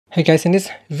Hey guys, in this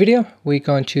video we're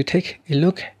going to take a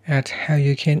look at how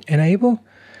you can enable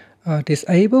or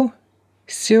disable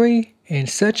Siri and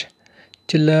Search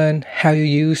to learn how you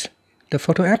use the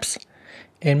photo apps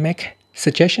and make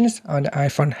suggestions on the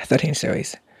iPhone 13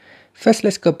 series. First,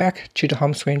 let's go back to the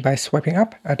home screen by swiping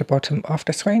up at the bottom of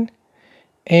the screen.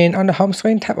 And on the home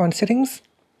screen, tap on Settings.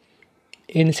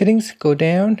 In Settings, go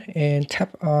down and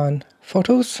tap on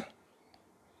Photos.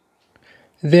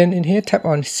 Then in here, tap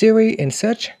on Siri and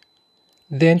Search.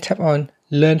 Then tap on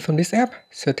Learn from this app.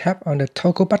 So tap on the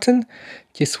toggle button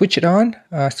to switch it on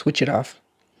or switch it off.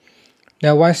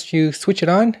 Now once you switch it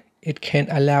on, it can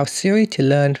allow Siri to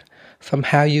learn from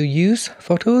how you use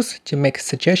photos to make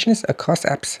suggestions across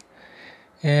apps.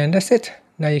 And that's it.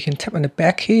 Now you can tap on the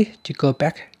back key to go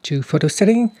back to photo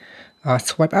setting, or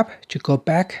swipe up to go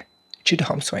back to the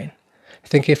home screen.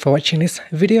 Thank you for watching this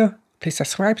video. Please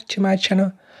subscribe to my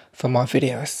channel for more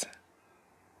videos.